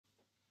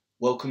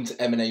Welcome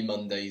to M&A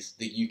Mondays,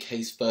 the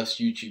UK's first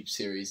YouTube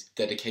series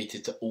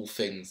dedicated to all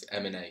things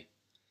M&A.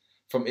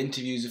 From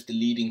interviews with the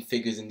leading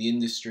figures in the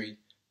industry,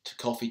 to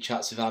coffee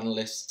chats with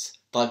analysts,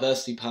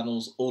 diversity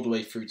panels, all the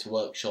way through to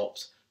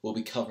workshops, we'll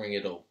be covering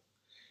it all.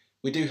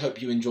 We do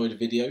hope you enjoyed the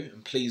video,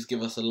 and please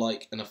give us a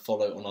like and a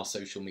follow on our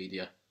social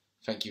media.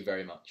 Thank you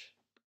very much.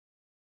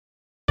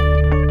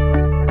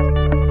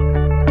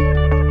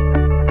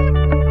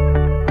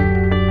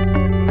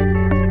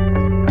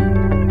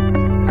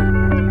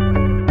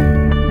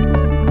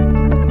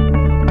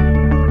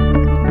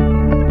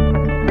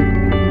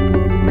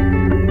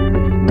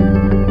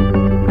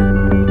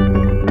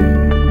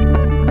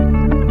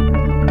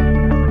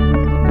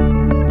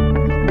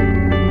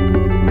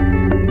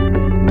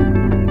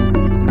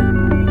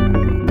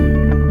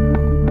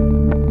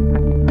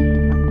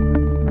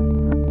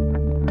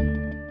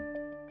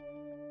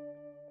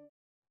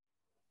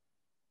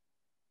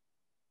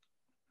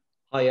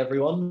 Hi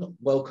everyone,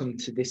 welcome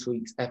to this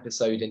week's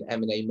episode in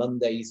M&A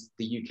Mondays,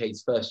 the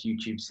UK's first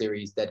YouTube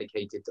series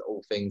dedicated to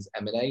all things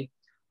M&A.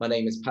 My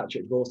name is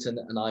Patrick Gorton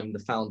and I'm the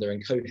founder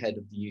and co-head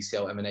of the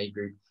UCL M&A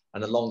Group,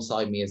 and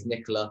alongside me is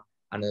Nicola,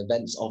 an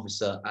events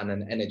officer and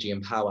an energy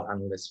and power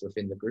analyst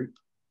within the group.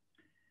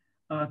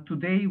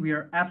 Today we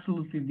are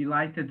absolutely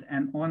delighted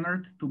and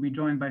honored to be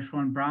joined by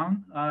Shaun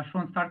Browne.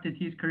 Shaun started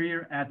his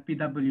career at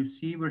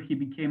PwC, where he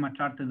became a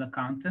chartered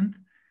accountant.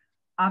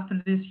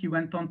 After this, he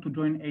went on to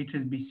join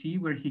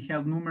HSBC, where he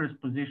held numerous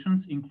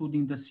positions,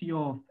 including the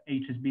CEO of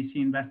HSBC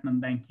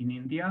Investment Bank in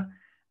India,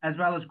 as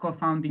well as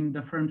co-founding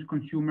the firm's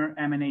consumer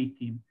M&A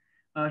team.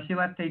 He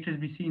left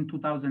HSBC in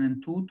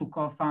 2002 to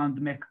co-found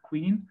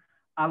McQueen,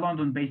 a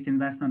London-based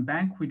investment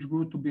bank, which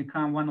grew to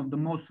become one of the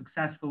most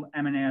successful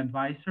M&A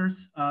advisors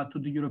to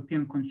the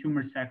European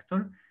consumer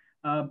sector,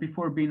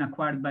 before being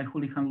acquired by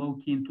Houlihan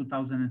Lokey in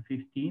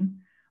 2015.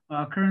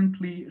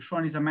 Currently,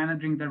 Shaun is a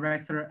managing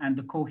director and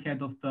the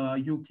co-head of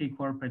the UK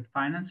corporate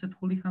finance at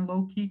Houlihan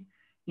Lokey.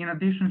 In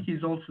addition,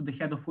 he's also the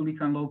head of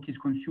Houlihan Lokey's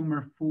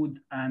consumer food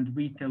and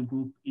retail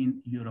group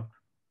in Europe.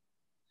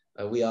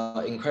 We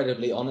are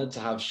incredibly honoured to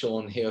have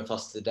Shaun here with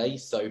us today.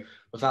 So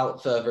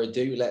without further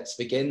ado, let's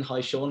begin. Hi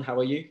Shaun, how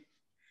are you?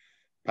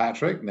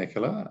 Patrick,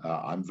 Nicola,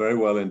 I'm very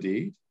well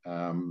indeed.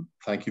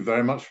 Thank you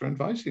very much for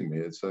inviting me.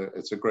 It's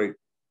a great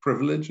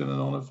privilege and an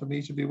honour for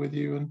me to be with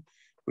you and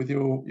with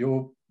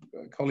your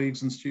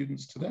colleagues and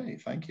students today.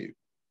 Thank you.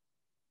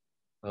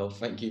 Well,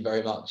 thank you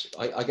very much.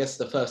 I guess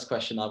the first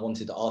question I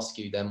wanted to ask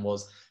you then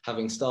was,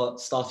 having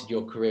started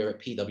your career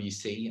at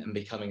PwC and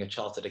becoming a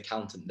chartered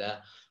accountant there,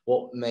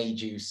 what made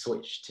you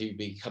switch to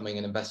becoming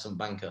an investment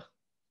banker?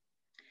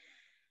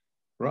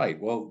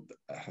 Right, well,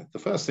 the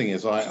first thing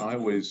is I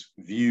always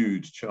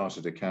viewed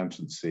chartered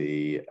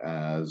accountancy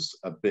as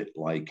a bit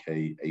like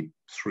a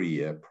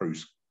 3-year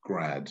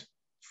post-grad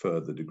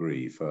further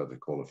degree, further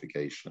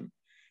qualification.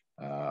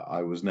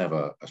 I was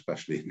never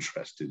especially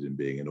interested in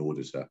being an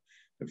auditor.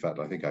 In fact,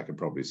 I think I can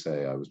probably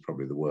say I was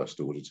probably the worst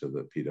auditor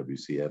that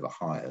PwC ever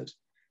hired,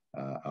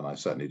 and I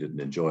certainly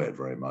didn't enjoy it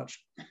very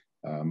much.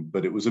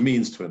 But it was a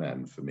means to an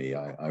end for me.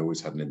 I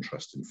always had an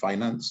interest in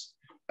finance.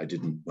 I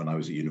didn't, when I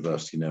was at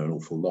university, know an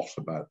awful lot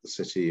about the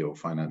city or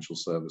financial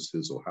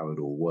services or how it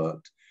all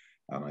worked.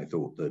 And I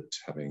thought that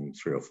having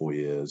 3 or 4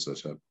 years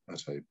at a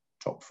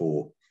top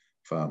 4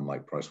 firm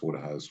like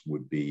Pricewaterhouse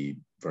would be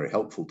very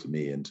helpful to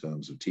me in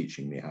terms of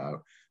teaching me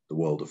how the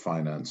world of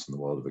finance and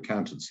the world of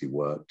accountancy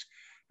worked,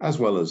 as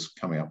well as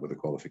coming up with a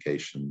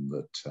qualification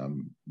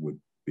that would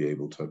be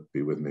able to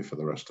be with me for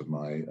the rest of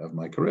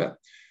my career.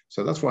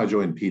 So that's why I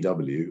joined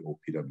PW, or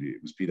PW,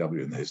 it was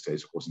PW in those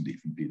days, it wasn't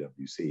even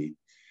PwC.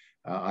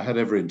 I had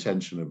every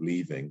intention of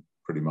leaving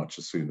pretty much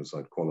as soon as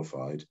I'd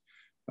qualified,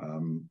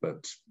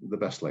 but the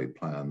best laid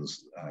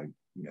plans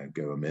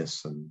go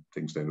amiss and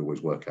things don't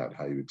always work out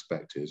how you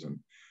expected. And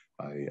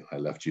I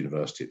left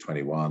university at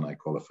 21. I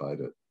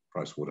qualified at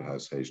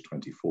Pricewaterhouse age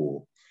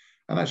 24.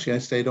 And actually I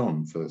stayed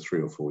on for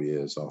 3 or 4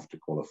 years after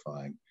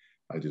qualifying.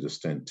 I did a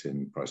stint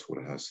in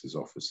Pricewaterhouse's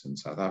office in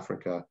South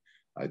Africa.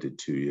 I did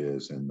 2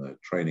 years in the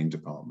training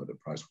department at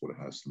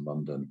Pricewaterhouse in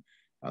London.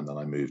 And then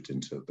I moved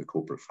into the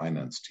corporate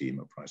finance team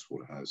at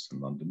Pricewaterhouse in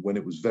London when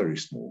it was very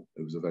small.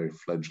 It was a very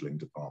fledgling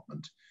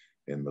department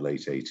in the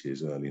late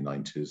 80s, early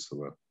 90s. There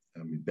were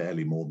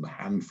barely more than a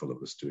handful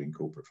of us doing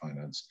corporate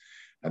finance.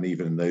 And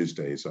even in those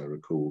days, I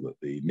recall that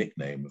the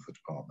nickname of the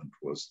department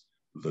was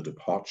the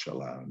Departure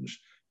Lounge,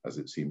 as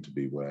it seemed to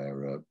be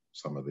where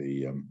some of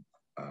the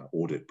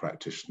audit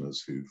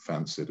practitioners who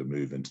fancied a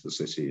move into the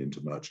city,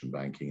 into merchant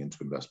banking, into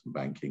investment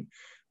banking,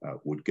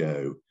 would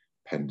go,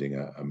 pending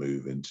a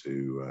move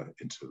into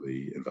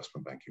the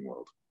investment banking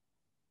world.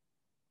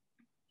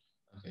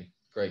 Okay,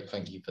 great,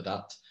 thank you for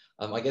that.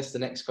 I guess the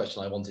next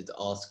question I wanted to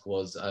ask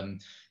was,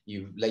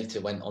 you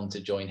later went on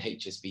to join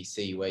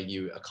HSBC, where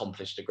you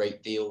accomplished a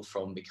great deal,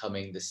 from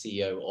becoming the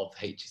CEO of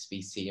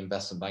HSBC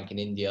Investment Bank in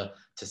India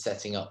to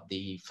setting up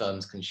the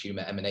firm's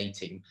consumer M&A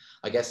team.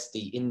 I guess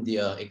the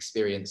India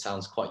experience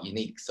sounds quite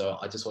unique, so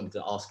I just wanted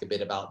to ask a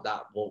bit about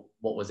that. What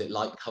was it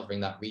like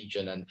covering that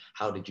region, and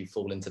how did you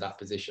fall into that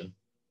position?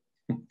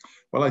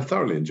 Well, I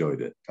thoroughly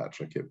enjoyed it,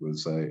 Patrick. It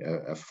was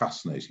a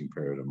fascinating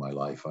period of my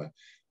life. I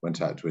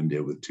went out to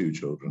India with 2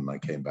 children, and I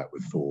came back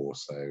with 4.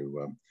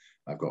 So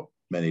I've got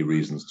many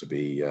reasons to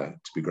be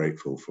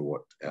grateful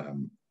for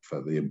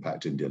for the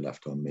impact India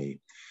left on me.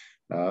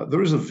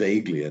 There is a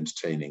vaguely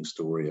entertaining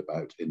story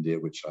about India,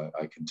 which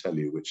I can tell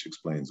you, which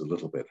explains a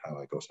little bit how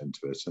I got into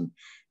it. And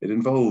it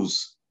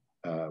involves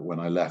when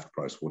I left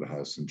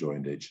Pricewaterhouse and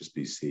joined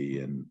HSBC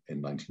in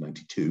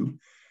 1992.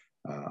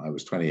 I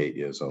was 28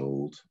 years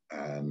old,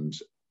 and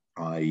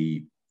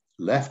I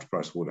left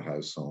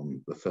Pricewaterhouse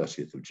on the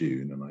 30th of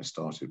June, and I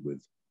started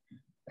with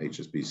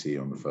HSBC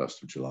on the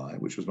 1st of July,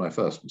 which was my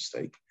first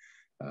mistake.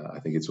 I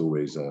think it's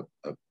always a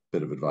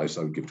bit of advice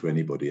I would give to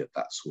anybody at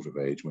that sort of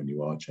age when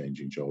you are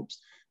changing jobs.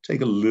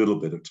 Take a little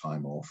bit of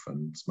time off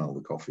and smell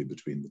the coffee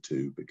between the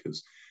two,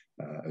 because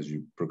as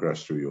you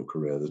progress through your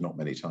career, there's not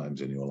many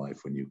times in your life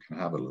when you can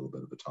have a little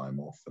bit of a time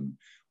off. And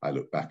I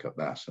look back at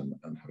that and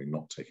having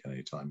not taken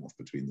any time off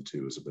between the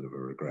two is a bit of a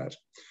regret.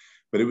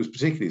 But it was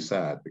particularly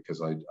sad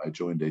because I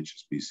joined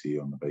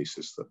HSBC on the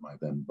basis that my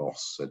then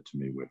boss said to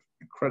me, "We're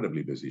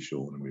incredibly busy,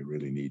 Shaun, and we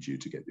really need you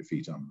to get your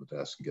feet under the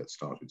desk and get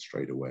started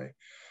straight away."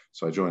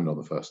 So I joined on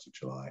the 1st of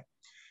July.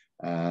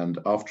 And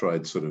after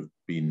I'd sort of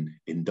been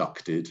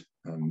inducted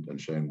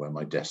and shown where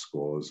my desk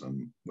was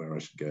and where I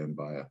should go and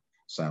buy a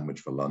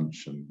sandwich for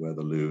lunch and where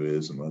the loo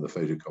is and where the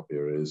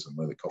photocopier is and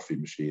where the coffee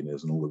machine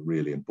is and all the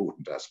really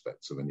important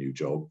aspects of a new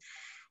job,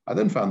 I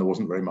then found there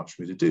wasn't very much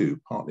for me to do,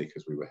 partly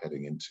because we were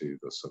heading into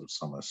the sort of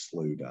summer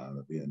slowdown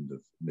at the end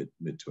of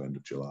mid to end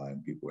of July,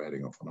 and people were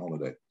heading off on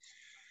holiday.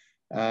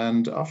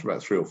 And after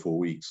about 3 or 4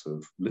 weeks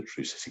of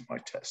literally sitting at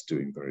my desk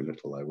doing very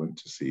little, I went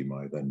to see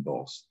my then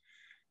boss.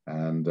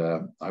 And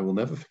I will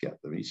never forget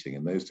the meeting.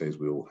 In those days,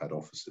 we all had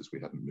offices.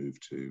 We hadn't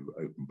moved to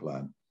open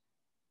plan.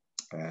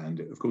 And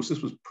of course,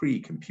 this was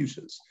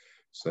pre-computers.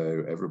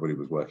 So everybody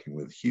was working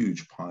with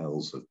huge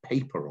piles of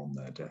paper on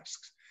their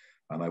desks.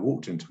 And I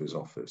walked into his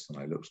office and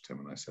I looked at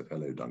him and I said,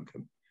 "Hello,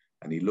 Duncan."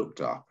 And he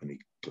looked up and he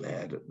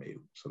glared at me,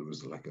 sort of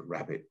as like a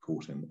rabbit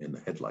caught in the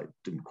headlight,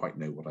 didn't quite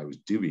know what I was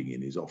doing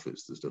in his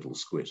office, this little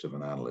squit of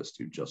an analyst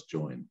who just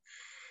joined.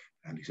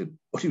 And he said,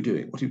 "What are you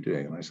doing? What are you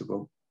doing?" And I said,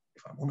 "Well,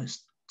 if I'm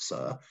honest,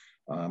 sir,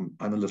 I'm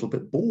a little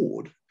bit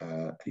bored."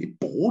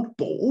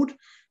 Bored?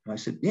 And I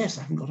said, "Yes,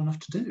 I haven't got enough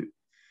to do."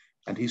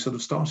 And he sort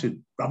of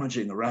started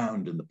rummaging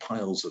around in the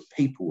piles of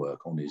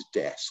paperwork on his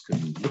desk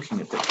and looking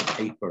at bits of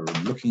paper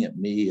and looking at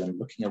me and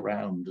looking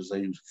around as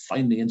though he was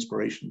finding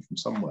inspiration from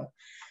somewhere.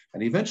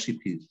 And he eventually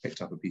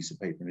picked up a piece of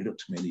paper and he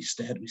looked at me and he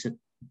stared and he said,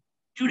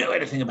 "Do you know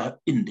anything about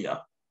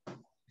India?"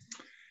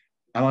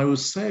 And I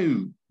was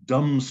so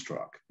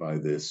dumbstruck by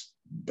this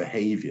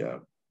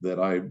behavior that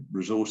I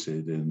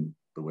resorted, in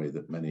the way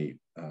that many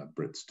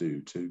Brits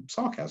do, to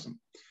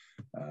sarcasm,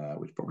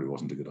 which probably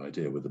wasn't a good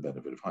idea with the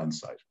benefit of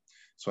hindsight.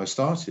 So I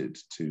started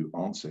to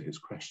answer his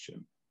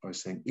question by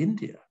saying,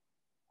 "India?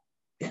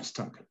 Yes,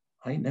 Duncan,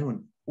 I know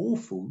an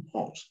awful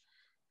lot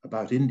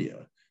about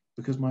India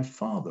because my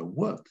father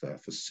worked there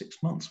for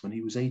 6 months when he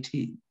was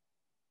 18.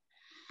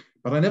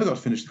 But I never got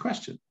to finish the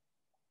question.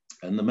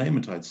 And the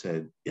moment I'd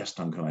said, "Yes,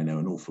 Duncan, I know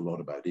an awful lot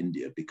about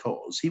India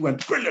because," he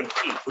went, "Brilliant,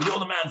 brilliant, well, you're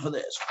the man for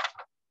this."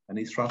 And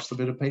he thrust a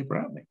bit of paper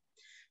at me.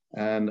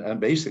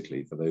 And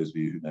basically, for those of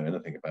you who know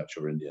anything about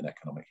your Indian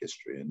economic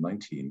history, in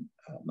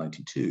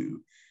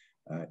 1992,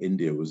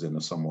 India was in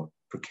a somewhat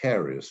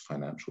precarious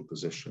financial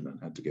position and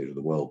had to go to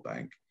the World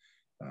Bank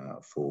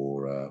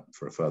for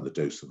a further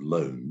dose of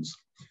loans.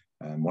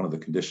 And one of the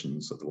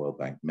conditions that the World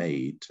Bank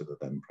made to the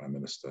then Prime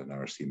Minister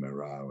Narasimha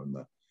Rao and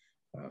the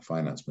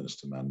Finance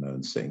Minister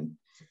Manmohan Singh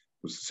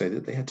was to say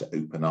that they had to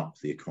open up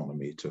the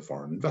economy to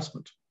foreign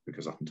investment,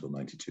 because up until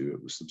 92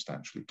 it was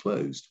substantially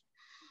closed.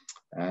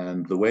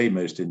 And the way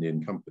most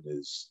Indian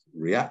companies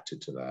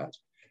reacted to that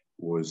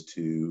was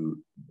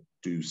to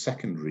do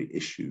secondary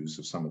issues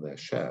of some of their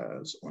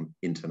shares on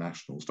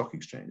international stock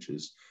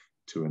exchanges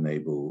to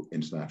enable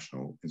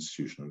international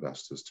institutional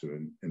investors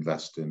to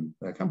invest in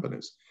their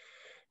companies.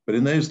 But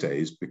in those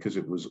days, because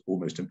it was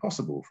almost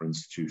impossible for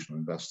institutional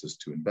investors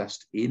to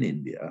invest in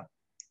India,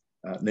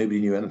 nobody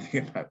knew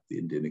anything about the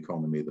Indian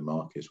economy, the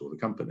market, or the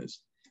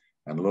companies.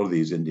 And a lot of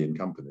these Indian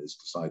companies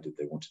decided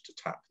they wanted to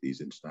tap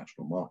these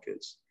international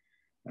markets.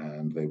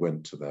 And they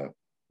went to their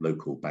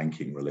local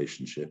banking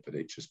relationship at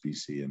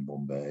HSBC in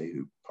Bombay,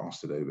 who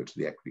passed it over to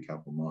the equity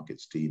capital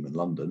markets team in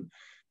London,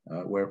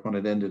 whereupon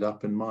it ended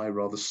up in my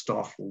rather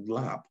startled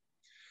lap.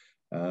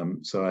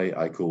 So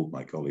I called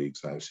my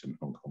colleagues out in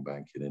Hong Kong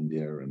Bank in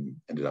India and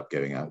ended up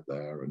going out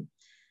there. And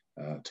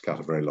to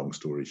cut a very long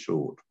story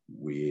short,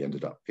 we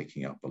ended up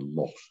picking up a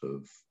lot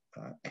of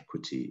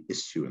equity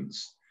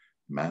issuance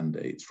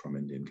mandates from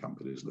Indian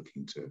companies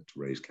looking to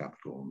raise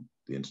capital on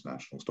the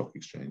international stock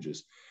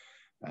exchanges.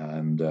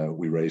 And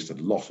we raised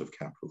a lot of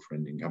capital for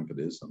Indian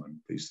companies. And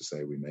I'm pleased to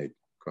say we made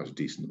quite a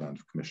decent amount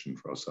of commission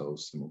for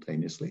ourselves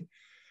simultaneously.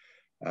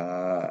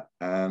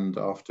 And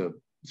after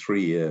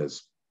 3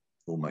 years,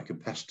 all my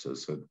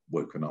competitors had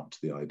woken up to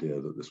the idea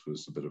that this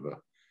was a bit of a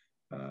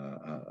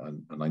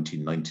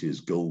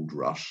 1990s gold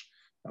rush,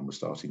 and were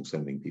starting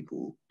sending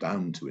people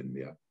down to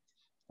India.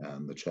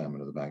 And the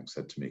chairman of the bank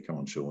said to me, "Come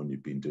on, Shaun,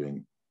 you've been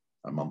doing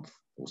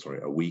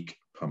a week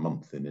per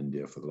month in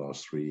India for the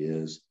last 3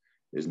 years.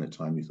 Isn't it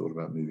time you thought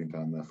about moving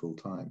down there full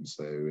time?"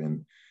 So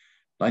in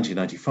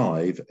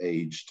 1995,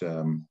 aged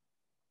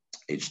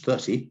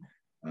 30,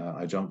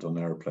 I jumped on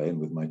an aeroplane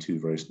with my 2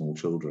 very small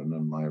children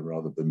and my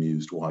rather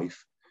bemused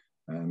wife,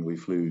 and we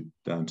flew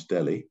down to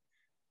Delhi.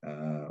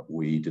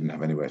 We didn't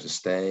have anywhere to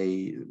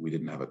stay. We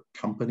didn't have a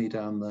company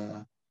down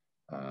there.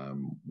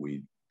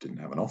 We didn't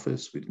have an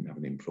office. We didn't have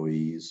any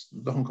employees.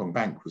 The Hong Kong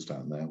Bank was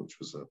down there, which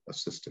was a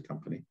sister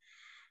company.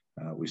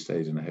 We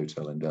stayed in a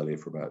hotel in Delhi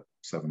for about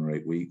 7 or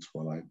 8 weeks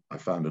while I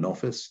found an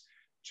office,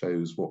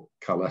 chose what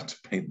color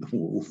to paint the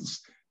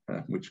walls,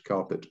 which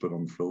carpet to put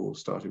on the floor,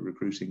 started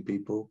recruiting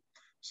people,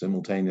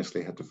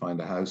 simultaneously had to find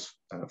a house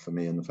for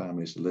me and the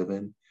families to live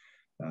in,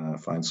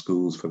 find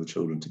schools for the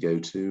children to go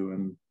to,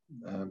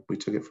 and we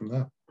took it from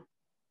there.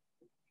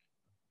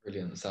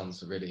 Brilliant.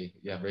 Sounds really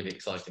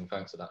exciting.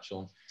 Thanks for that,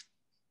 Shaun.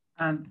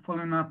 And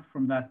following up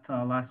from that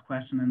last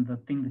question and the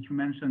thing that you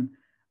mentioned,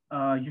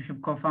 you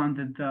have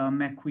co-founded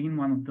McQueen,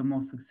 one of the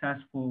most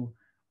successful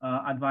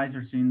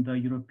advisors in the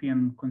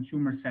European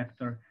consumer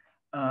sector.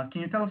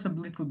 Can you tell us a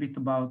little bit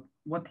about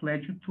what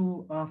led you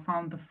to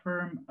found the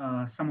firm,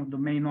 some of the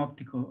main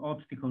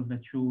obstacles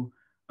that you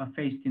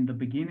faced in the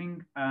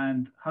beginning,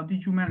 and how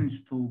did you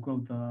manage to grow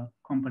the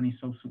company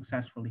so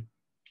successfully?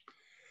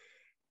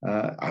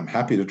 I'm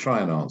happy to try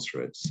and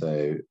answer it.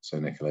 So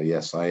Nicola,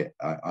 yes, I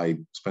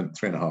spent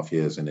 3.5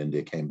 years in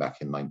India, came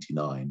back in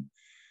 '99,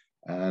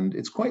 and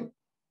it's quite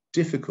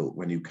difficult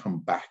when you come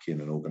back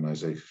in an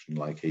organization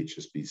like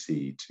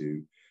HSBC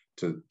to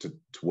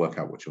work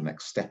out what your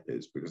next step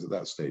is, because at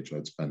that stage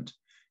I'd spent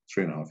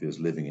 3.5 years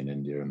living in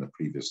India and the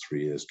previous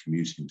 3 years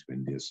commuting to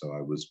India. So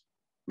I was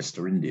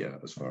Mr. India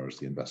as far as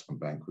the investment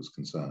bank was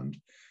concerned.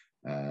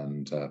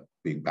 And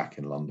being back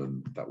in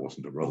London, that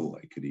wasn't a role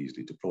I could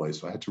easily deploy.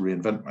 So I had to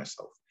reinvent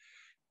myself.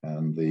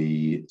 And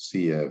the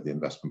CEO of the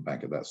investment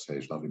bank at that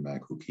stage, a lovely man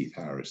called Keith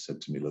Harris, said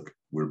to me, "Look,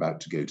 we're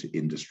about to go to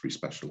industry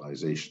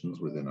specializations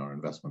within our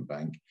investment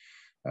bank."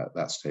 At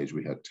that stage,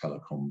 we had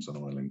telecoms and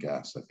oil and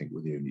gas, I think,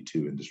 were the only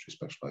 2 industry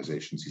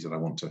specializations. He said, "I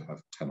want to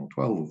have 10 or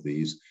 12 of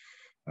these.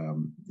 Are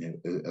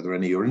there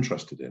any you're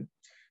interested in?"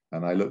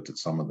 And I looked at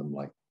some of them,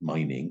 like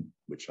mining,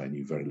 which I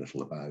knew very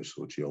little about,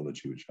 or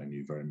geology, which I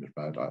knew very much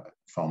about.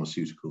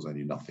 Pharmaceuticals, I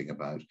knew nothing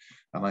about.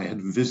 And I had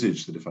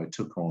envisaged that if I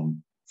took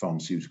on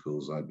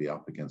pharmaceuticals, I'd be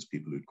up against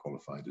people who'd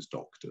qualified as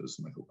doctors,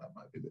 and I thought that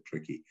might be a bit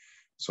tricky.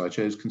 So I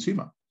chose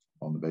consumer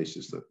on the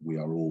basis that we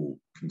are all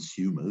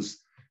consumers,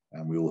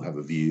 and we all have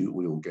a view.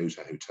 We all go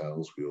to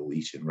hotels, we all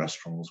eat in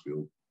restaurants, we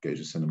all go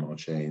to cinema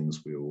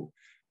chains, we all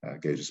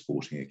go to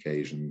sporting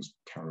occasions,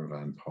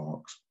 caravan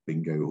parks,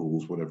 bingo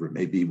halls, whatever it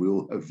may be. We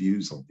all have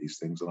views on these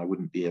things, and I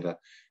wouldn't be at a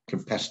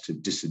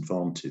competitive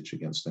disadvantage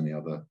against any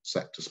other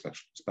sector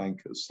specialist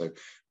bankers. So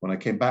when I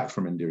came back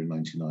from India in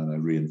 '99, I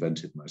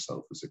reinvented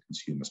myself as a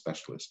consumer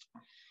specialist.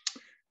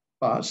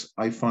 But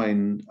I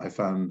found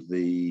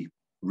the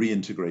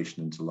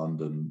reintegration into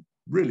London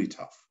really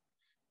tough.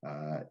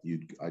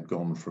 I'd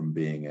gone from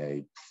being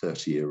a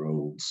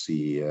 30-year-old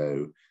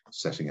CEO,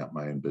 setting up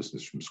my own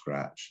business from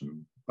scratch.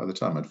 And by the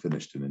time I'd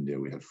finished in India,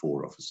 we had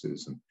 4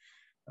 offices and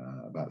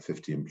about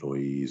 50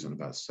 employees and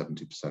about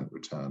 70%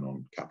 return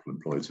on capital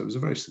employed. So it was a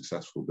very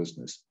successful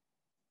business.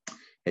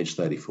 Age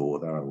 34,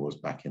 there I was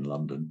back in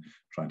London,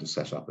 trying to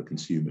set up a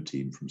consumer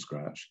team from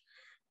scratch.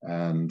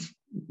 And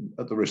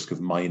at the risk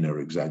of minor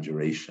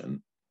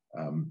exaggeration,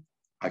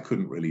 I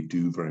couldn't really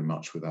do very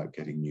much without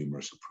getting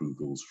numerous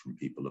approvals from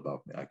people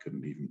above me. I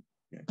couldn't even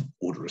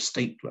order a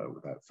stapler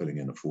without filling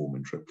in a form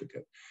in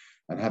triplicate.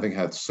 And having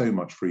had so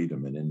much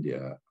freedom in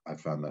India, I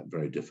found that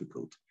very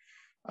difficult.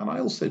 And I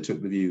also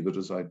took the view that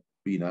as I'd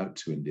been out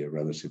to India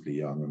relatively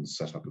young and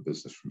set up a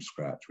business from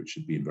scratch, which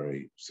had been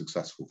very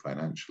successful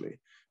financially,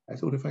 I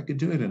thought if I could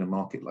do it in a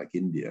market like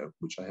India,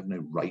 which I have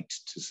no right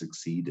to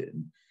succeed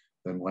in,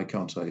 then why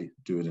can't I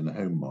do it in a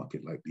home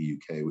market like the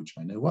UK, which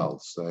I know well?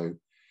 So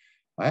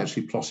I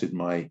actually plotted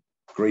my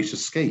great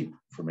escape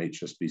from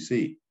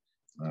HSBC,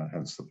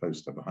 hence the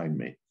poster behind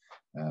me.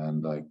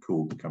 And I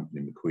called the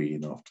company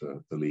McQueen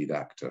after the lead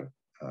actor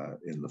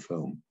in the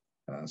film,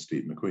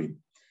 Steve McQueen.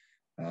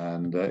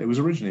 And it was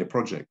originally a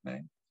project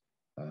name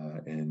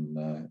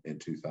in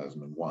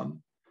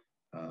 2001.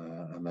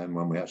 And then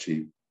when we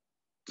actually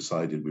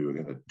decided we were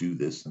going to do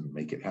this and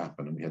make it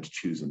happen, and we had to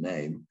choose a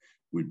name,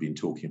 we'd been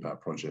talking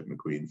about Project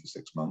McQueen for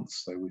 6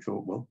 months. So we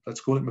thought, well, let's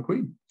call it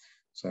McQueen.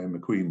 So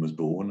McQueen was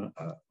born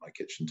at my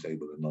kitchen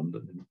table in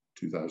London in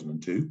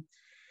 2002.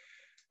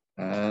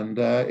 And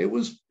it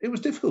was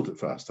difficult at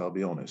first, I'll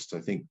be honest. I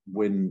think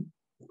when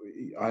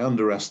I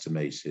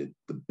underestimated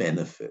the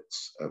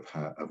benefits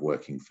of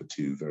working for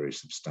 2 very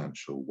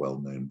substantial,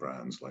 well-known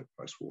brands like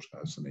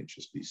Pricewaterhouse and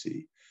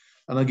HSBC.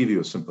 And I'll give you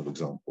a simple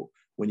example.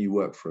 When you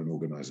work for an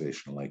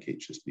organization like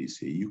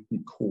HSBC, you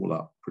can call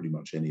up pretty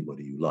much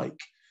anybody you like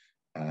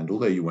And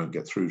although you won't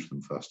get through to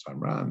them first time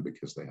round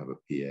because they have a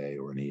PA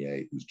or an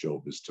EA whose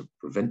job is to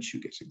prevent you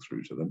getting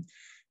through to them,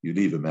 you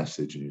leave a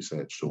message and you say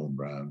it's Shaun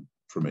Browne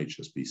from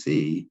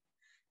HSBC.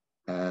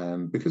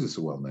 And because it's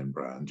a well-known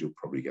brand, you'll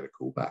probably get a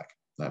call back.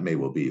 That may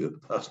well be that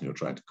the person you're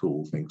trying to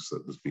call thinks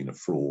that there's been a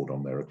fraud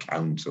on their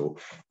account or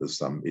there's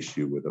some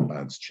issue with a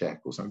bounce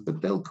check or something,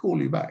 but they'll call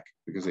you back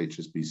because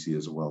HSBC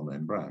is a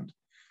well-known brand.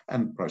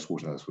 And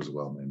Pricewaterhouse was a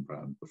well-known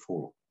brand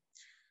before.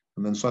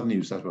 And then suddenly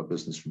you set up a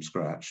business from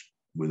scratch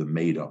with a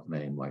made-up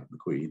name like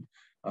McQueen,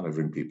 and I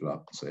ring people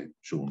up and say,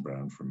 Shaun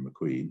Browne from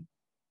McQueen.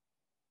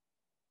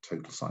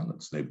 Total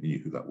silence. Nobody knew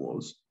who that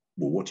was.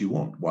 Well, what do you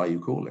want? Why are you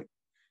calling?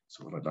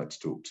 So, well, I'd like to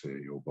talk to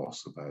your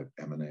boss about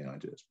M&A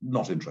ideas.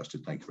 Not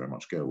interested. Thank you very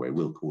much. Go away.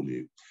 We'll call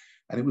you.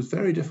 And it was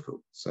very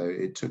difficult. So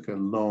it took a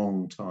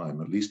long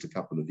time, at least a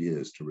couple of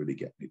years, to really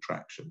get me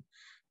traction.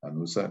 And there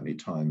were certainly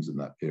times in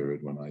that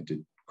period when I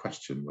did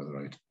question whether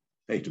I'd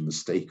made a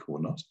mistake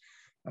or not.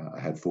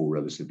 I had 4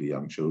 relatively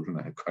young children.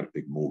 I had quite a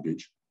big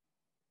mortgage.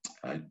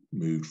 I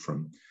moved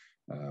from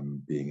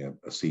being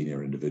a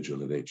senior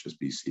individual at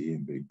HSBC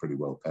and being pretty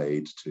well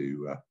paid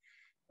to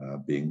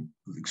being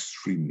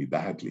extremely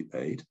badly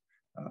paid.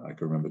 I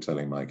can remember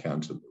telling my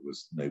accountant there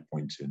was no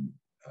point in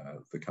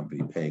the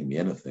company paying me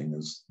anything,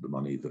 as the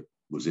money that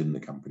was in the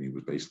company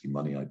was basically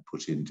money I'd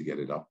put in to get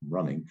it up and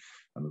running,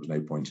 and there was no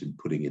point in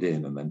putting it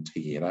in and then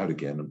taking it out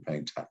again and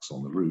paying tax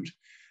on the route.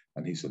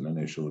 And he said,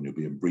 no, Shaun, you'll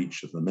be in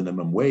breach of the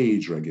minimum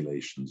wage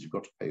regulations. You've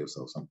got to pay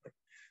yourself something.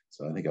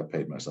 So I think I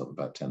paid myself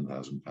about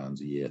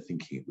 £10,000 a year,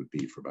 thinking it would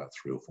be for about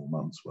 3 or 4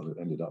 months. Well, it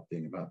ended up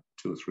being about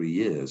 2 or 3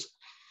 years.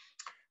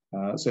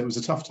 So it was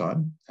a tough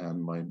time,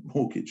 and my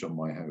mortgage on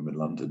my home in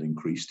London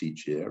increased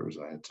each year as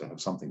I had to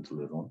have something to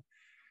live on.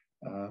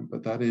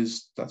 But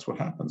that's what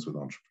happens with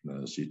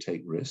entrepreneurs. You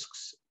take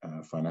risks,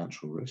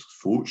 financial risks.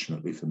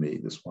 Fortunately for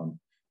me, this one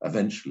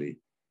eventually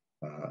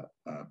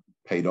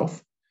paid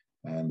off.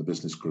 And the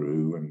business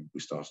grew and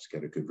we started to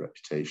get a good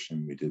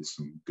reputation. We did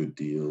some good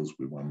deals.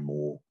 We won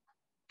more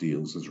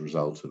deals as a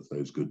result of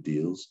those good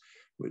deals,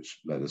 which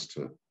led us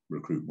to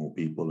recruit more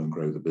people and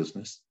grow the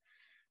business.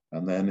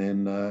 And then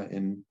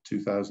in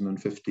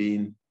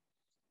 2015,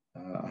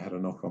 I had a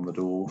knock on the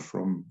door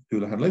from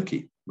Houlihan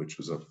Lokey, which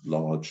was a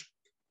large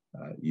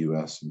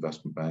US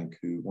investment bank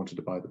who wanted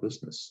to buy the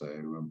business. So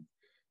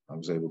I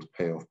was able to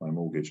pay off my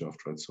mortgage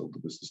after I'd sold the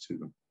business to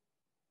them.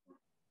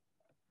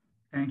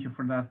 Thank you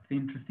for that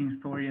interesting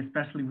story,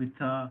 especially with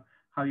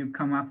how you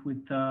come up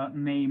with the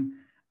name.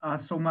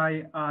 So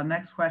my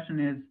next question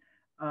is,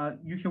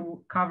 you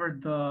have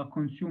covered the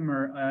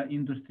consumer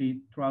industry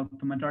throughout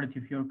the majority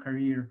of your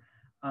career.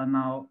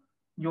 Now,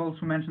 you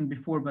also mentioned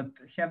before, but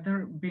have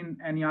there been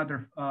any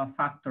other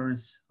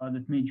factors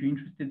that made you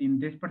interested in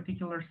this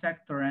particular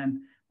sector? And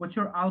what's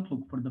your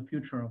outlook for the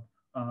future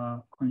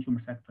of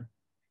consumer sector?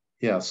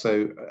 Yeah,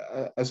 so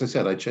as I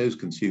said, I chose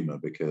consumer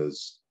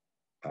because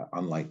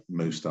unlike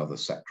most other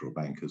sectoral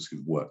bankers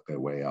who've worked their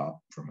way up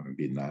from having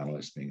been an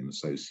analyst, being an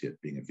associate,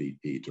 being a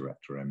VP,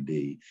 director,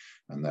 MD,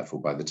 and therefore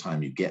by the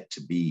time you get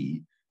to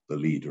be the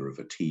leader of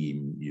a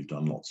team, you've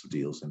done lots of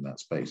deals in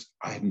that space.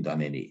 I hadn't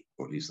done any,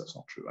 or at least that's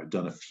not true. I'd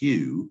done a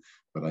few,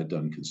 but I'd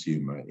done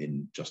consumer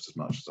in just as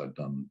much as I'd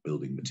done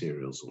building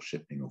materials or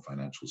shipping or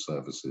financial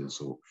services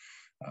or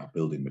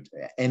building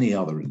any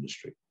other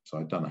industry. So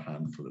I'd done a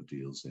handful of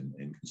deals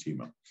in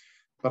consumer.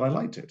 But I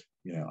liked it.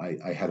 You know,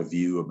 I had a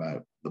view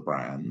about the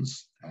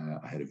brands.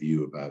 I had a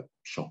view about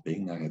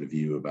shopping. I had a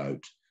view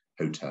about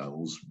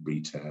hotels,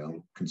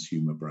 retail,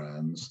 consumer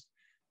brands,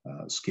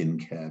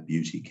 skincare,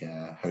 beauty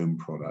care, home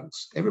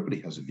products. Everybody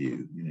has a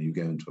view. You know, you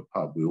go into a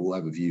pub, we all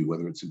have a view,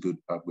 whether it's a good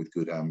pub with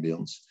good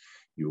ambience.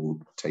 You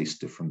all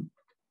taste different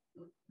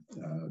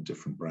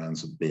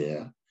brands of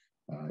beer.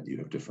 You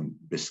have different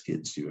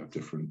biscuits. You have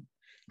different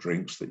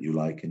drinks that you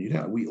like, and you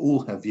know, we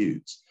all have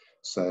views.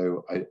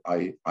 So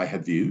I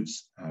had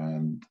views,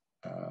 and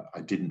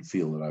I didn't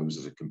feel that I was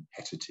at a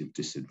competitive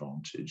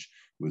disadvantage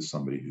with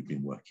somebody who'd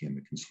been working in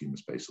the consumer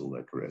space all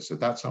their career. So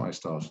that's how I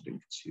started in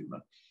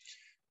consumer.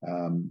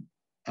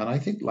 And I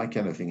think, like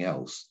anything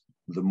else,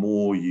 the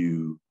more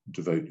you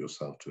devote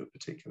yourself to a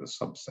particular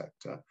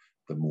subsector,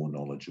 the more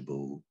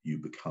knowledgeable you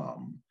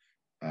become,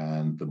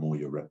 and the more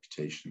your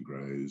reputation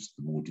grows,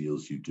 the more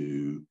deals you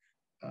do,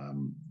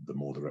 the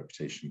more the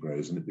reputation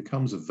grows, and it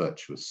becomes a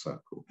virtuous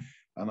circle.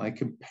 And I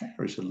compare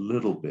it a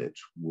little bit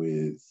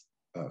with,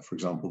 for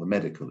example, the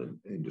medical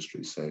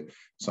industry. So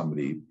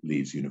somebody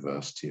leaves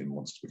university and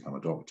wants to become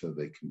a doctor,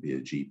 they can be a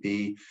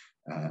GP,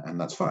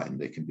 and that's fine.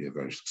 They can be a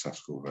very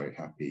successful, very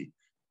happy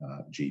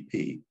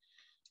GP.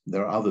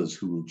 There are others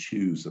who will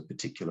choose a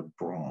particular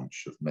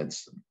branch of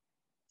medicine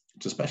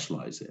to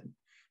specialize in.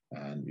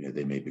 And you know,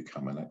 they may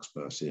become an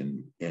expert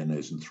in ear,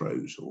 nose, and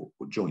throat, or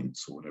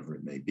joints, or whatever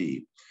it may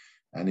be.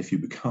 And if you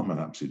become an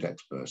absolute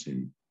expert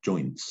in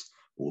joints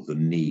or the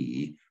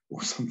knee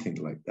or something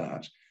like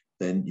that,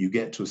 then you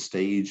get to a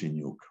stage in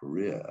your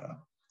career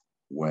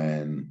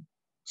when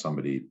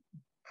somebody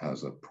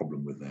has a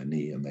problem with their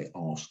knee and they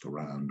ask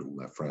around all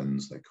their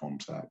friends, their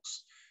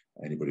contacts,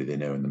 anybody they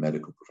know in the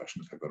medical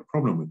profession, if I've got a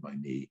problem with my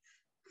knee,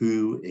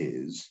 who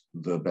is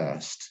the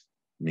best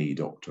knee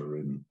doctor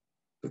in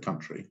the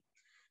country.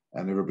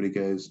 And everybody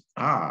goes,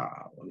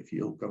 well, if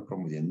you've got a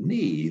problem with your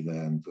knee,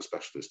 then the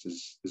specialist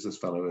is this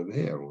fellow over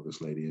here or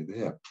this lady over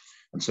here.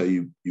 And so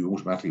you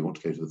automatically want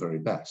to go to the very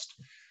best.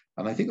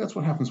 And I think that's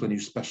what happens when you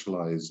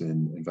specialize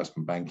in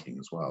investment banking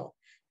as well.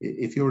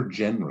 If you're a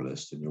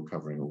generalist and you're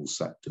covering all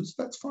sectors,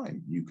 that's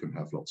fine. You can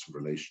have lots of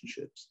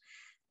relationships.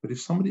 But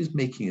if somebody is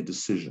making a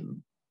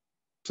decision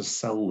to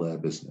sell their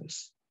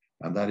business,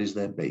 and that is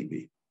their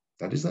baby,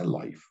 that is their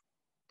life,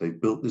 they've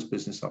built this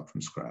business up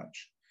from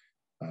scratch.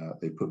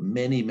 They put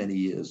many, many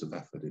years of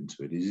effort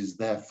into it. It is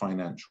their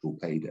financial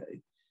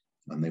payday,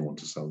 and they want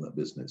to sell their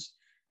business.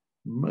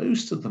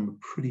 Most of them are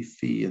pretty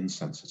fee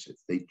insensitive.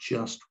 They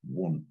just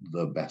want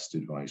the best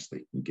advice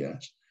they can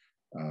get.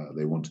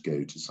 They want to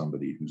go to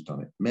somebody who's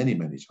done it many,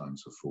 many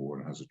times before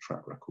and has a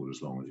track record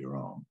as long as your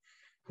arm.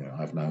 You know,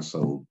 I've now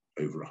sold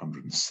over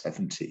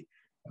 170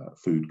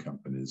 food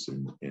companies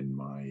in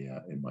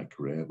my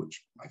career,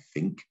 which I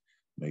think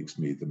makes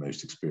me the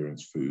most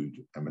experienced food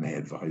M&A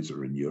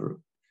advisor in Europe.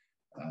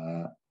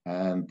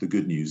 And the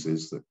good news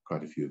is that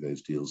quite a few of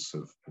those deals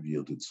have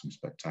yielded some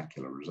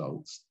spectacular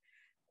results.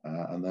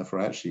 And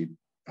therefore, actually,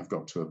 I've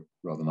got to a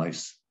rather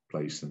nice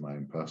place in my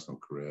own personal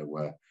career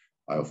where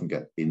I often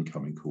get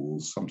incoming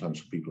calls, sometimes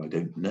from people I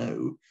don't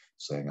know,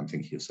 saying, I'm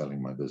thinking of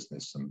selling my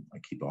business. And I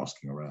keep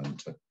asking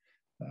around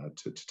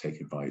to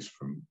take advice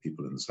from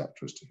people in the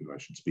sector as to who I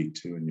should speak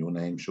to. And your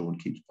name, Shaun,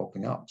 keeps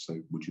popping up. So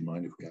would you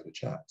mind if we had a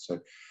chat? So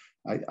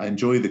I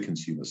enjoy the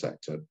consumer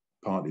sector,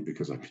 partly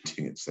because I've been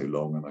doing it so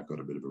long and I've got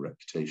a bit of a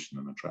reputation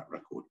and a track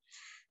record,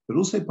 but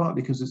also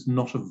partly because it's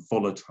not a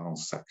volatile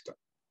sector.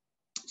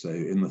 So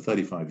in the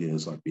 35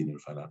 years I've been in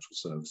financial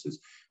services,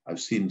 I've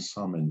seen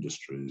some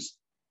industries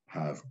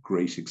have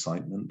great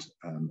excitement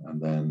and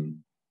then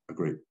a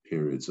great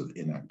periods of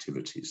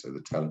inactivity. So the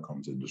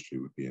telecoms industry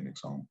would be an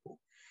example.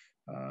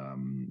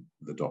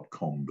 The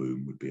dot-com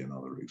boom would be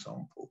another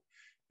example.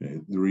 You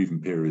know, there were even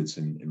periods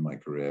in my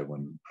career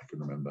when I can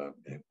remember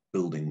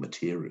building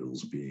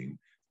materials being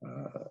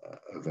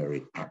a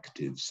very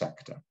active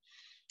sector.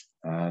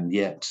 And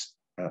yet,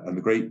 and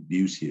the great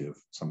beauty of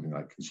something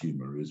like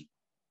consumer is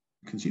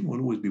consumer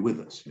will always be with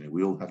us. You know,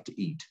 we all have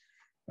to eat.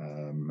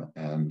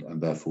 And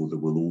therefore there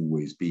will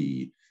always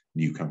be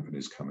new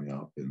companies coming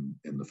up in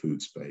the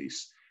food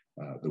space.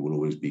 There will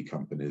always be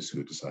companies who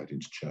are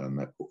deciding to churn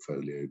their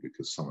portfolio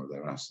because some of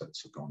their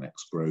assets have gone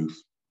ex-growth.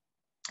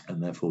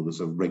 And therefore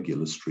there's a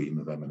regular stream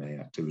of M&A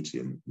activity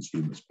in the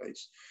consumer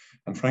space.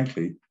 And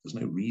frankly, there's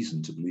no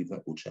reason to believe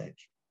that will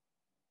change.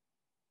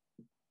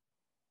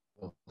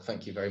 Well,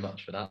 thank you very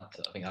much for that.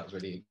 I think that was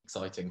really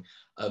exciting.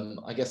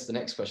 I guess the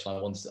next question I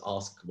wanted to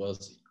ask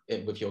was,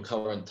 with your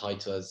current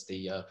title as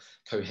the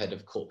co-head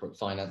of corporate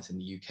finance in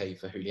the UK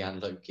for Houlihan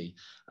Lokey,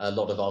 a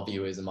lot of our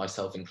viewers, and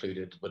myself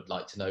included, would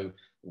like to know,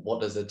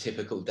 what does a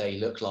typical day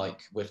look like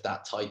with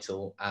that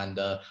title? And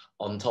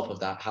on top of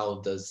that,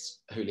 how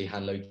does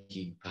Houlihan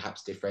Lokey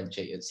perhaps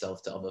differentiate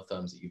itself to other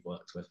firms that you've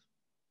worked with?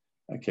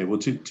 Okay, well,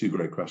 two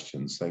great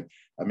questions. So,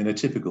 I mean, a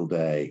typical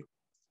day,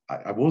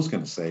 I was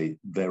going to say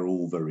they're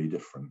all very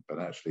different, but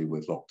actually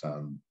with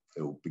lockdown,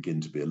 they'll begin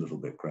to be a little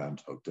bit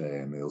Groundhog Day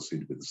and they'll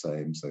seem to be the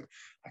same. So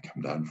I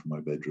come down from my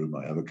bedroom,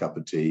 I have a cup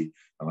of tea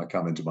and I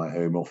come into my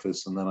home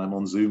office and then I'm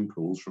on Zoom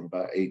calls from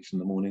about 8 in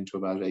the morning to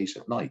about 8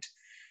 at night.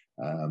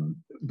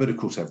 But of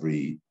course,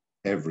 every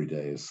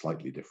day is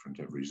slightly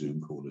different. Every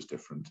Zoom call is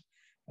different.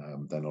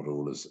 They're not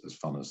all as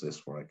fun as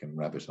this, where I can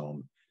rabbit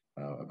on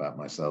about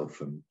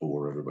myself and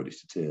bore everybody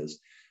to tears.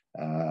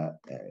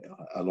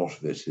 A lot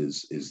of it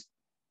is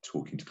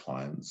talking to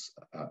clients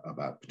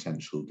about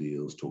potential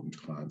deals, talking to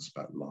clients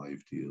about live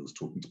deals,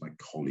 talking to my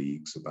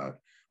colleagues about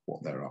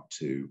what they're up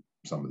to,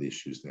 some of the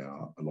issues they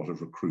are, a lot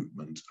of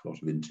recruitment, a lot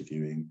of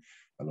interviewing,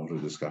 a lot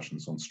of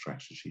discussions on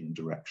strategy and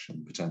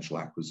direction, potential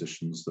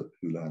acquisitions that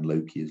Houlihan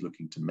Lokey is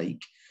looking to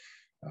make,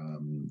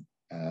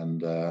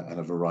 and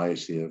a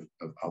variety of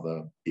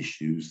other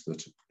issues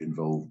that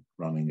involve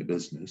running a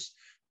business.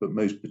 But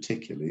most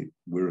particularly,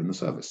 we're in the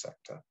service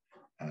sector.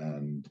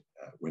 And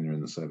when you're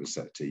in the service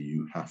sector,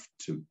 you have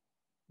to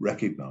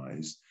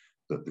recognize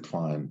that the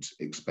client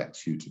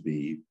expects you to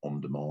be on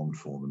demand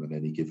for them at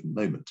any given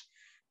moment.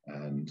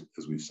 And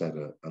as we've said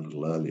a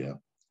little earlier,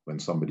 when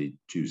somebody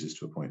chooses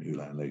to appoint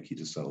Houlihan Lokey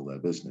to sell their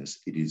business,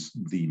 it is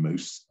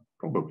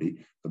probably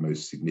the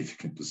most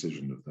significant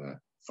decision of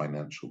their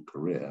financial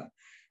career.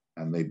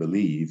 And they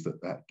believe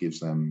that that gives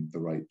them the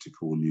right to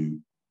call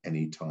you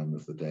any time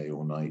of the day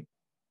or night,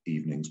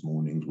 evenings,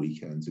 mornings,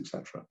 weekends,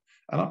 etc.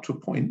 And up to a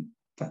point,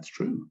 that's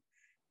true.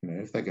 You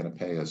know, if they're going to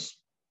pay us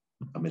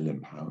 £1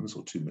 million or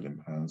 £2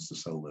 million to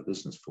sell their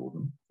business for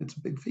them, it's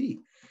a big fee,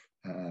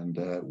 and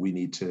we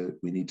need to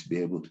be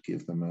able to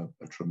give them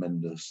a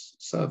tremendous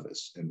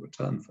service in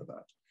return for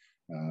that.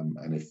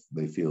 And if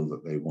they feel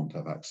that they want to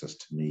have access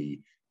to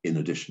me in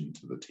addition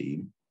to the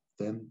team,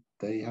 then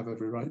they have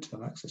every right to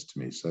have access to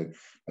me. So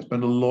I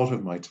spend a lot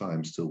of my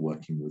time still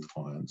working with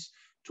clients,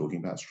 talking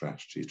about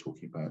strategy,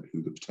 talking about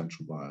who the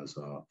potential buyers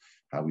are,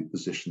 how we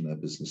position their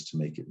business to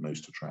make it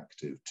most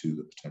attractive to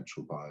the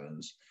potential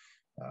buyers,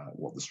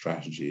 what the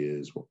strategy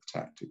is, what the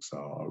tactics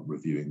are,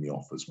 reviewing the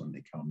offers when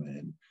they come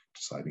in,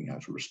 deciding how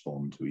to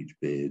respond to each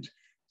bid,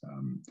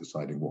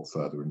 deciding what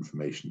further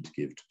information to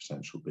give to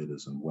potential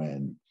bidders and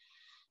when,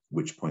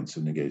 which points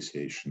of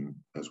negotiation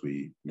as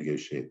we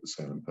negotiate the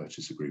sale and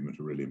purchase agreement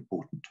are really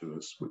important to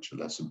us, which are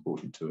less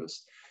important to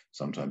us.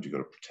 Sometimes you've got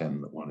to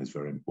pretend that one is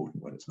very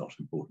important when it's not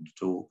important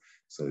at all,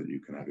 so that you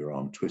can have your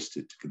arm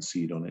twisted to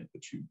concede on it,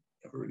 but you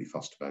never really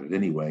fussed about it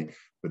anyway,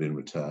 but in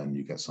return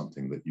you get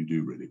something that you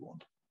do really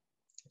want.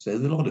 So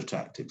there's a lot of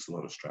tactics, a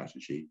lot of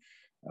strategy.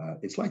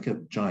 It's like a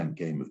giant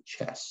game of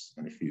chess.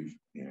 And if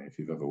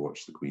you've ever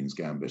watched The Queen's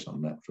Gambit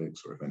on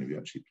Netflix, or if any of you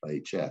actually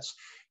play chess,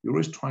 you're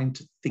always trying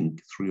to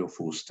think 3 or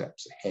 4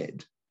 steps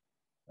ahead.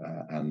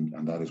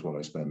 And that is what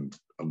I spend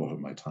a lot of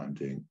my time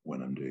doing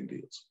when I'm doing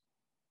deals.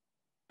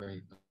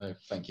 Great. No,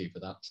 thank you for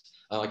that.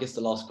 I guess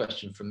the last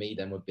question from me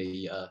then would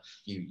be,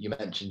 you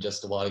mentioned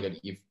just a while ago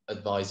that you've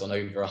advised on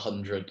over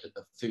 100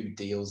 food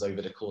deals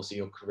over the course of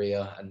your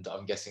career, and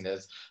I'm guessing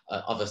there's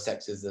other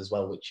sectors as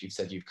well which you've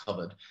said you've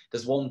covered.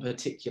 Does one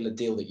particular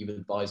deal that you've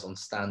advised on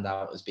stand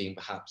out as being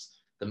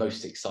perhaps the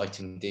most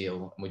exciting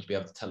deal, and would you be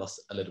able to tell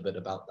us a little bit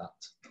about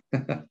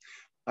that?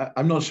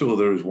 I'm not sure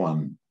there is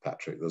one,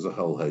 Patrick. There's a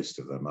whole host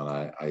of them,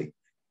 and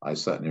I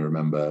certainly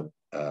remember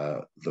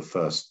the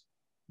first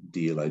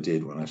deal I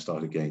did when I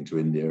started going to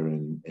India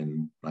in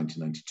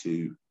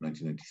 1992,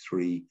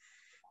 1993.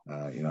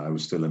 I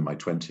was still in my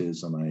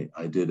 20s, and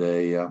I did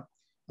I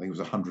think it was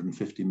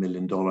 $150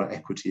 million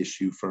equity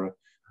issue for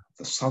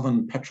the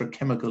Southern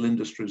Petrochemical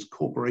Industries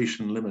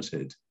Corporation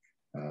Limited.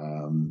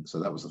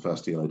 So that was the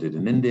first deal I did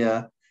in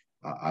India.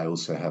 I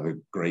also have a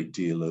great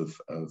deal of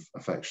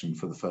affection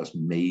for the first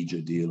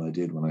major deal I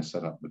did when I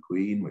set up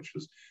McQueen, which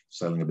was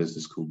selling a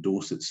business called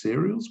Dorset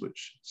Cereals,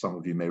 which some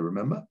of you may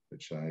remember,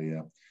 which I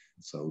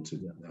sold to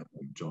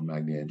John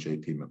Magnier and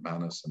JP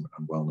McManus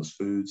and Wellness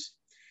Foods.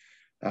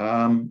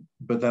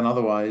 But then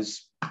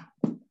otherwise,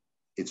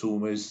 it's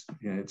always,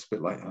 it's a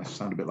bit like, I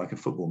sound a bit like a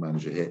football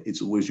manager here,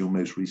 it's always your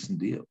most recent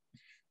deal.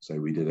 So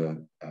we did a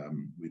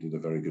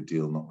very good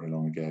deal not very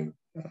long ago,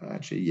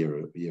 actually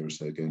a year or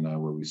so ago now,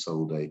 where we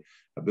sold a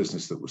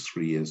business that was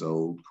 3 years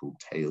old called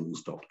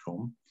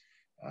Tails.com.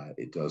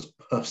 It does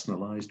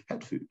personalized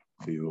pet food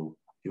for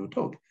your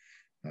dog.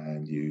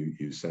 And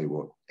you say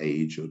what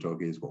age your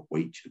dog is, what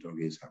weight your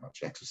dog is, how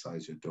much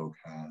exercise your dog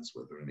has,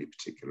 whether any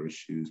particular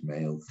issues,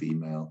 male,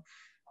 female,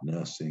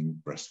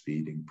 nursing,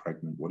 breastfeeding,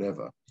 pregnant,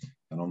 whatever.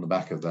 And on the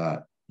back of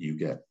that, you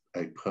get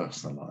a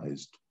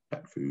personalized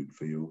pet food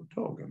for your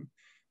dog. And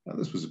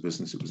this was a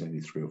business that was only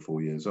 3 or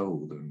 4 years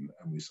old, and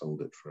we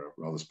sold it for a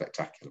rather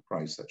spectacular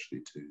price,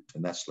 actually, to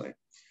Nestle,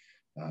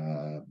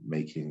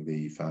 making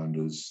the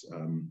founders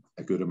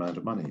a good amount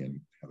of money,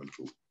 and have a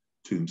little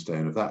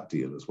tombstone of that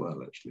deal as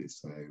well, actually.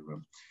 So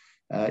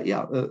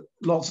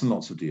lots and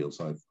lots of deals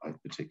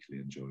I've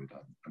particularly enjoyed.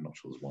 I'm not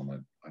sure there's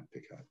one I'd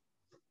pick out.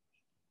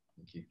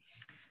 Thank you.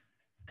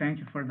 Thank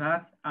you for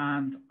that.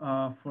 And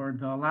for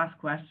the last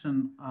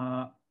question,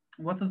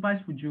 what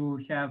advice would you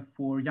have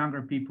for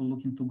younger people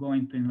looking to go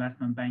into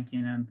investment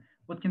banking, and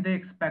what can they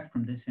expect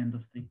from this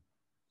industry?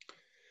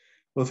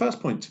 Well, the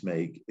first point to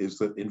make is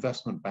that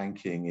investment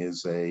banking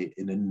is an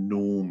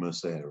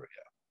enormous area.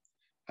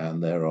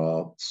 And there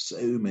are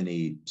so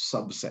many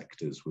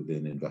subsectors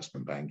within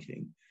investment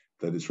banking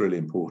that it's really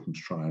important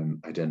to try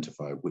and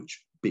identify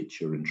which bit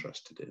you're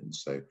interested in.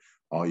 So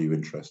are you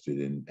interested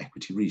in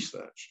equity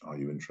research? Are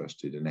you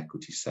interested in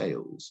equity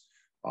sales?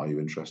 Are you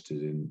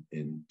interested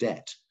in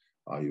debt?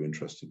 Are you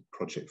interested in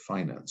project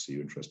finance? Are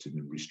you interested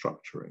in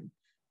restructuring?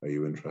 Are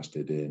you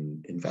interested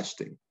in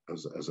investing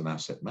as an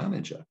asset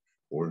manager,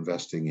 or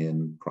investing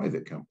in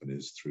private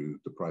companies through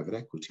the private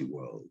equity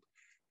world?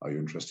 Are you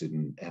interested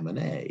in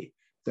M&A?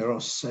 There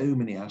are so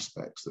many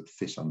aspects that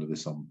fit under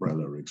this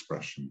umbrella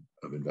expression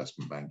of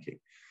investment banking.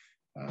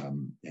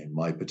 In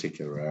my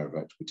particular area of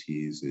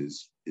expertise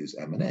is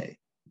M&A,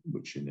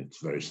 which in its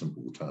very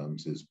simple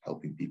terms is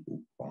helping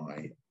people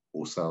buy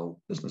or sell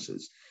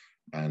businesses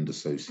and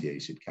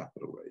associated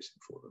capital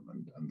raising for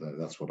them. And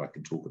that's what I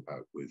can talk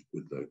about with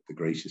the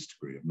greatest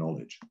degree of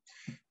knowledge.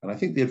 And I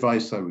think the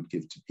advice I would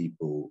give to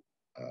people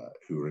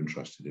who are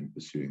interested in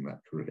pursuing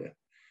that career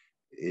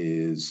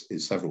is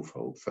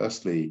severalfold.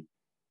 Firstly,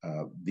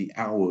 the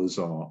hours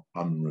are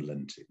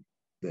unrelenting.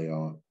 They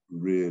are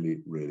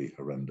really, really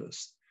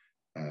horrendous.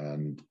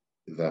 And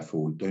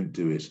therefore, don't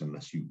do it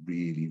unless you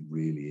really,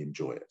 really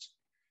enjoy it.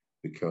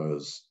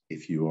 Because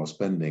if you are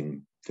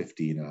spending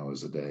 15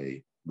 hours a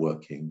day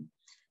working,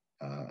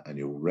 and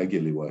you're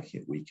regularly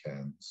working at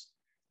weekends,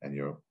 and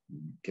you're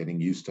getting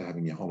used to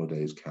having your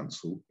holidays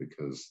cancelled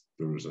because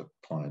there is a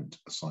client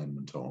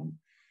assignment on,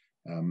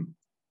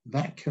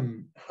 that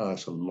can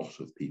hurt a lot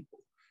of people.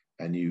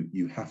 And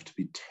you have to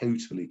be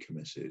totally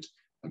committed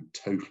and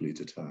totally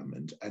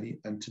determined.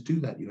 And to do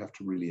that, you have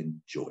to really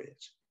enjoy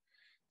it.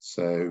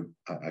 So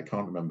I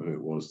can't remember who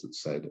it was that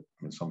said,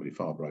 somebody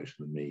far brighter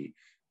than me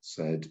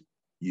said,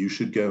 you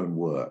should go and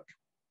work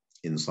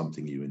in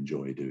something you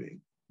enjoy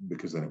doing,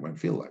 because then it won't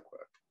feel like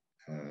work.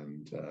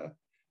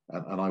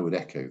 And I would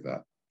echo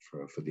that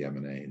for the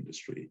M&A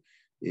industry.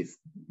 If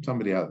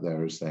somebody out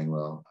there is saying,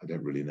 well, I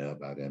don't really know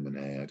about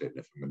M&A, I don't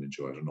know if I'm going to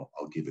enjoy it or not,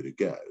 I'll give it a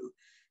go,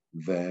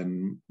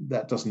 then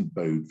that doesn't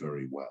bode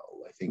very well.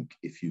 I think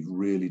if you've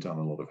really done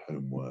a lot of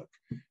homework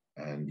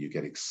and you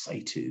get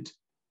excited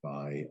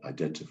by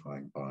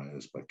identifying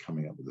buyers, by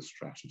coming up with a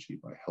strategy,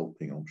 by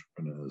helping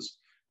entrepreneurs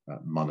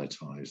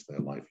monetize their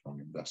lifelong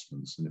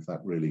investments, and if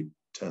that really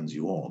turns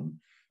you on,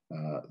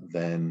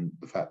 then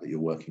the fact that you're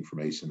working from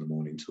 8 in the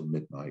morning till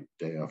midnight,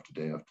 day after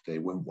day after day,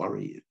 won't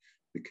worry you,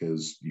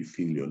 because you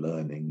feel you're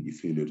learning, you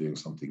feel you're doing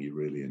something you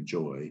really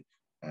enjoy,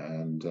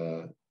 and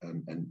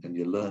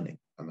you're learning,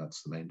 and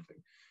that's the main thing.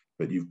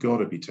 But you've got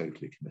to be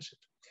totally committed.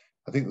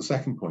 I think the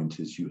second point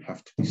is you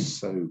have to be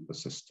so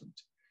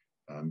persistent.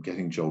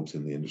 Getting jobs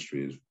in the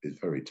industry is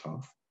very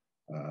tough,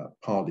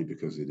 partly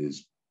because it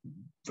is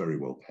very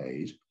well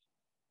paid.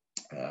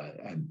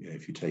 And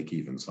if you take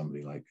even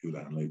somebody like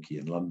Houlihan Lokey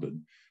in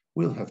London,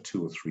 we'll have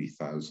 2,000 or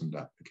 3,000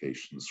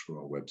 applications through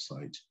our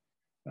website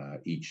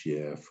each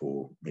year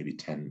for maybe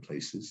 10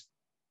 places.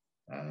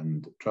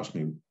 And trust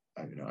me,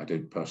 I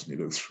don't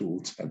personally look through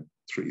all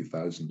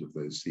 3,000 of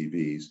those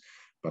CVs,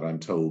 but I'm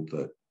told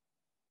that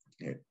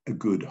a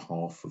good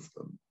half of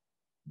them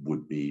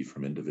would be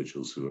from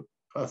individuals who are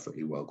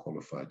perfectly well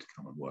qualified to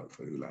come and work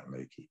for Houlihan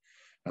Lokey.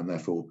 And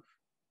therefore,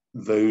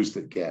 those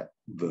that get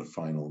the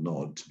final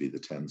nod to be the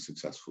 10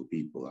 successful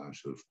people out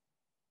of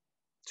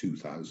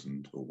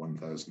 2,000 or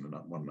 1,000 and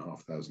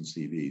 1,500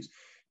 CVs,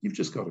 you've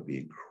just got to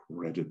be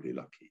incredibly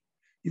lucky.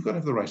 You've got to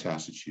have the right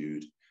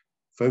attitude,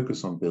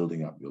 focus on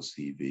building up your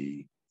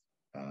CV,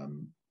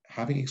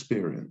 having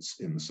experience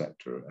in the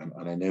sector.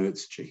 And I know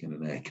it's a chicken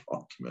and egg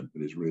argument,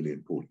 but it's really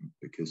important,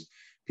 because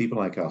people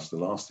like us, the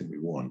last thing we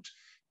want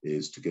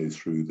is to go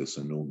through this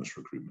enormous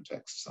recruitment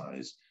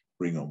exercise,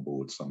 bring on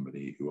board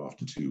somebody who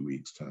after 2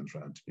 weeks turns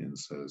around to me and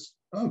says,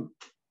 oh,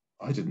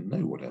 I didn't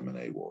know what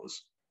M&A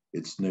was.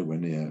 It's nowhere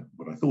near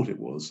what I thought it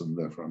was, and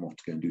therefore I'm off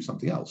to go and do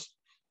something else.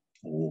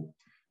 Or,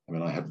 I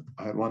mean, I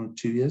had one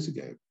 2 years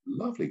ago,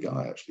 lovely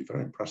guy, actually,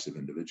 very impressive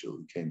individual,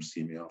 who came to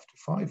see me after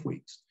 5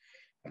 weeks.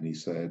 And he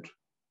said,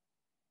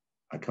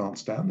 I can't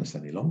stand this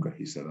any longer.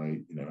 He said,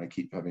 I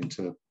keep having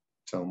to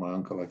tell my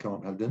uncle I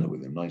can't have dinner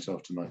with him night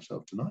after night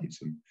after night.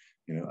 And,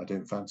 I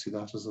don't fancy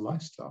that as a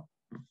lifestyle.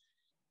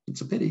 It's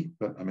a pity,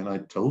 but I mean, I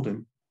told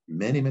him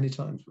many, many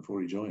times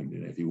before he joined,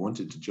 if he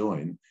wanted to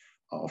join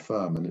our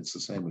firm, and it's the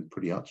same with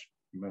pretty much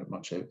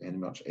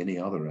any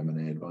other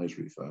M&A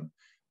advisory firm,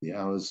 the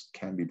hours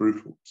can be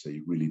brutal. So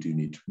you really do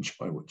need to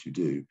enjoy what you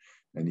do,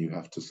 and you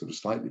have to sort of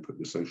slightly put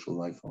your social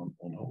life on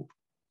hold.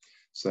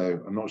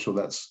 So I'm not sure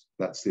that's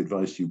the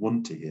advice you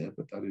want to hear,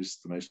 but that is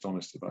the most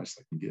honest advice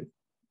I can give.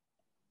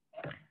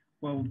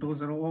 Well,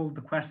 those are all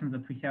the questions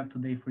that we have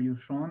today for you,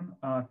 Shaun.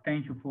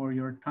 Thank you for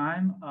your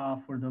time,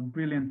 for the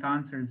brilliant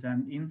answers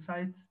and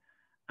insights.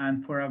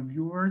 And for our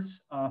viewers,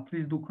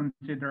 please do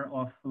consider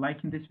of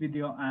liking this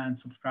video and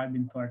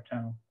subscribing to our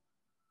channel.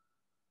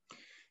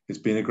 It's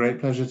been a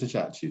great pleasure to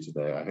chat to you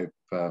today.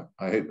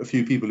 I hope a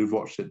few people who've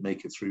watched it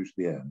make it through to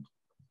the end.